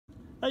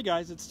Hey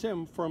guys, it's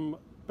Tim from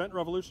Bent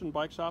Revolution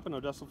Bike Shop in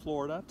Odessa,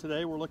 Florida.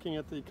 Today we're looking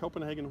at the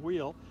Copenhagen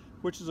Wheel,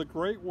 which is a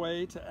great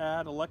way to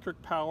add electric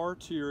power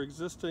to your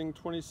existing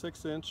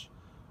 26-inch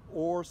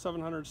or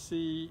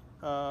 700C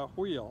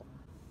wheel.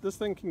 This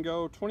thing can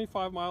go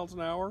 25 miles an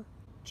hour,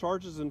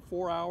 charges in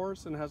 4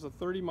 hours, and has a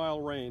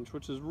 30-mile range,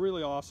 which is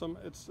really awesome.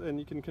 And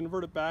you can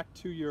convert it back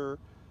to your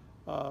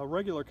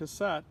regular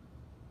cassette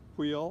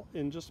wheel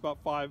in just about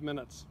 5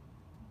 minutes.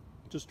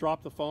 Just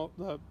drop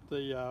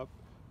the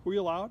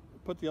wheel out,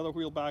 put the other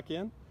wheel back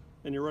in,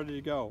 and you're ready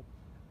to go.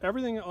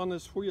 Everything on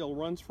this wheel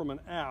runs from an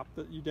app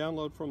that you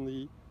download from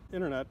the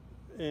internet,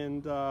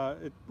 and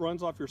it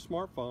runs off your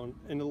smartphone,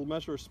 and it'll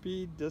measure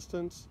speed,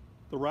 distance,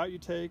 the route you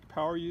take,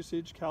 power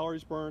usage,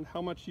 calories burned,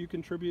 how much you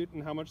contribute,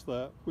 and how much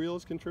the wheel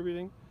is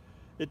contributing.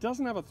 It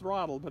doesn't have a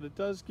throttle, but it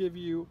does give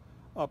you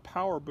a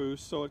power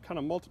boost, so it kind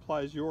of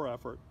multiplies your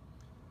effort.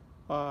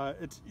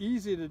 It's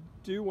easy to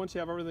do once you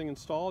have everything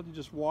installed. You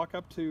just walk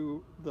up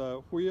to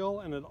the wheel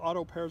and it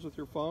auto pairs with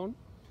your phone.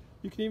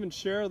 You can even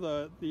share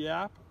the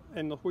app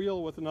and the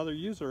wheel with another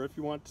user if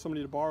you want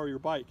somebody to borrow your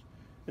bike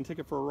and take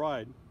it for a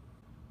ride.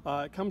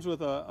 It comes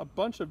with a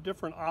bunch of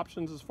different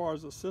options as far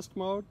as assist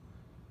mode.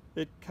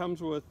 It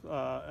comes with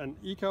an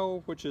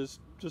eco, which is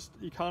just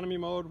economy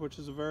mode, which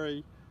is a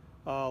very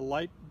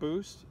light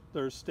boost.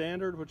 There's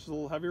standard, which is a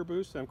little heavier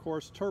boost, and of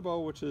course turbo,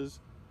 which is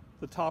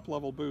the top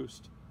level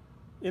boost.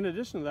 In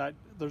addition to that,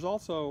 there's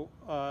also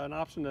an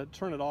option to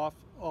turn it off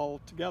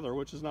altogether,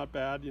 which is not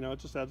bad. You know, it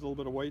just adds a little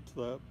bit of weight to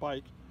the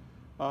bike.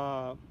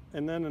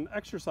 And then an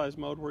exercise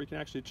mode where you can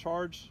actually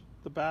charge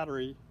the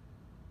battery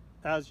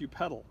as you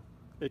pedal.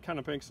 It kind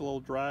of makes a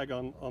little drag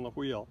on the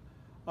wheel.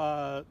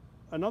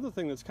 Another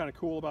thing that's kind of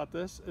cool about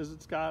this is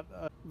it's got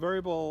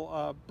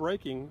variable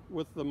braking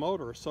with the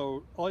motor.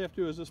 So all you have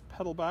to do is just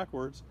pedal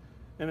backwards,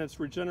 and it's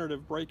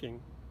regenerative braking.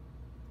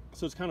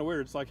 So it's kind of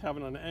weird. It's like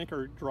having an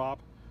anchor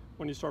drop.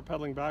 When you start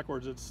pedaling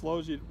backwards, it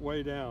slows you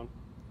way down.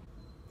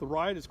 The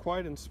ride is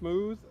quiet and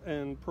smooth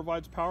and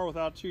provides power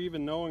without you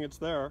even knowing it's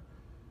there,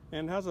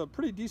 and has a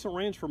pretty decent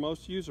range for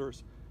most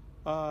users.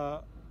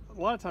 A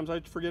lot of times I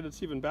forget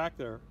it's even back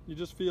there. You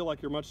just feel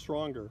like you're much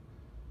stronger.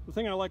 The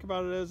thing I like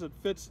about it is it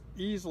fits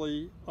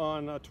easily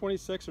on a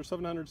 26 or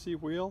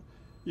 700C wheel.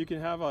 You can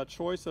have a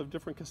choice of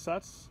different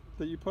cassettes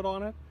that you put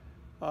on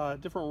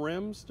it, different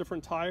rims,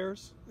 different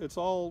tires. It's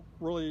all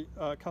really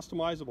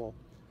customizable.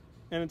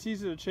 And it's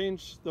easy to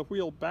change the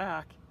wheel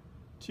back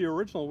to your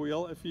original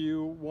wheel if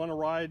you want to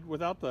ride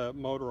without the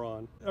motor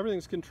on.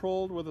 Everything's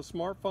controlled with a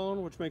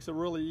smartphone, which makes it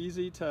really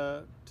easy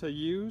to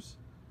use.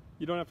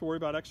 You don't have to worry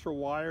about extra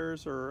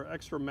wires or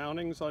extra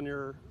mountings on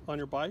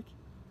your bike.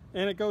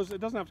 And it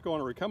doesn't have to go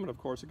on a recumbent, of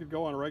course. It could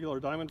go on a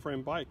regular diamond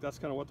frame bike. That's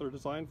kind of what they're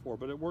designed for,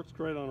 but it works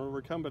great on a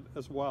recumbent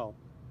as well.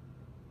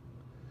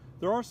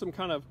 There are some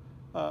kind of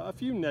a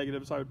few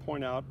negatives I would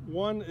point out.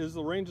 One is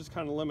the range is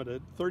kind of limited.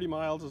 30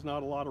 miles is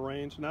not a lot of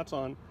range, and that's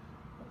on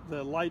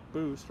the light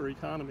boost or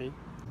economy.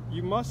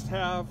 You must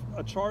have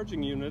a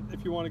charging unit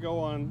if you want to go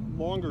on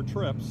longer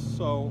trips.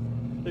 So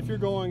if you're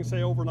going,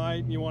 say,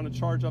 overnight and you want to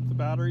charge up the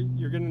battery,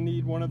 you're going to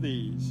need one of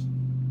these.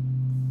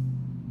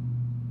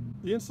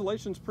 The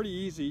installation's pretty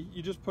easy.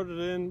 You just put it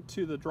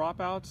into the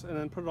dropouts and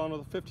then put it on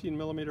with a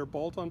 15mm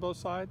bolt on both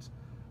sides.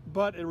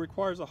 But it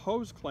requires a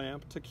hose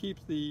clamp to keep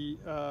the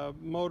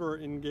motor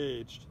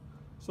engaged.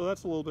 So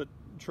that's a little bit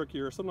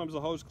trickier. Sometimes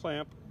a hose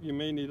clamp, you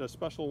may need a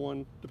special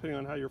one depending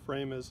on how your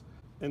frame is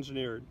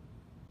engineered.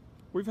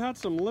 We've had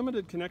some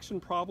limited connection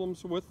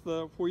problems with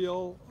the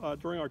wheel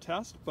during our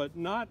test, but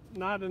not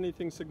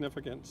anything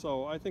significant.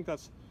 So I think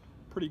that's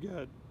pretty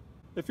good.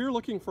 If you're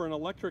looking for an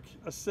electric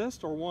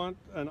assist or want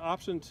an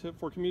option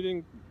for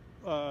commuting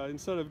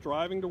instead of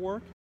driving to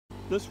work,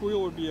 this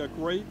wheel would be a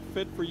great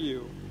fit for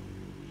you.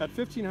 At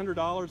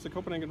 $1,500, the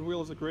Copenhagen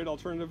Wheel is a great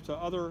alternative to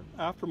other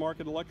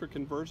aftermarket electric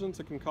conversions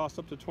that can cost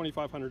up to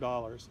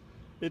 $2,500.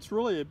 It's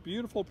really a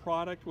beautiful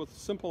product with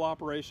simple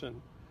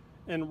operation,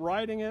 and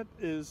riding it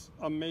is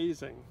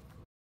amazing.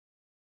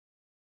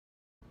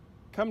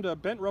 Come to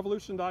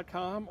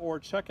bentrevolution.com or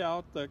check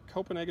out the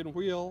Copenhagen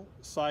Wheel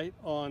site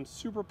on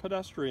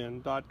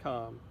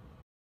Superpedestrian.com.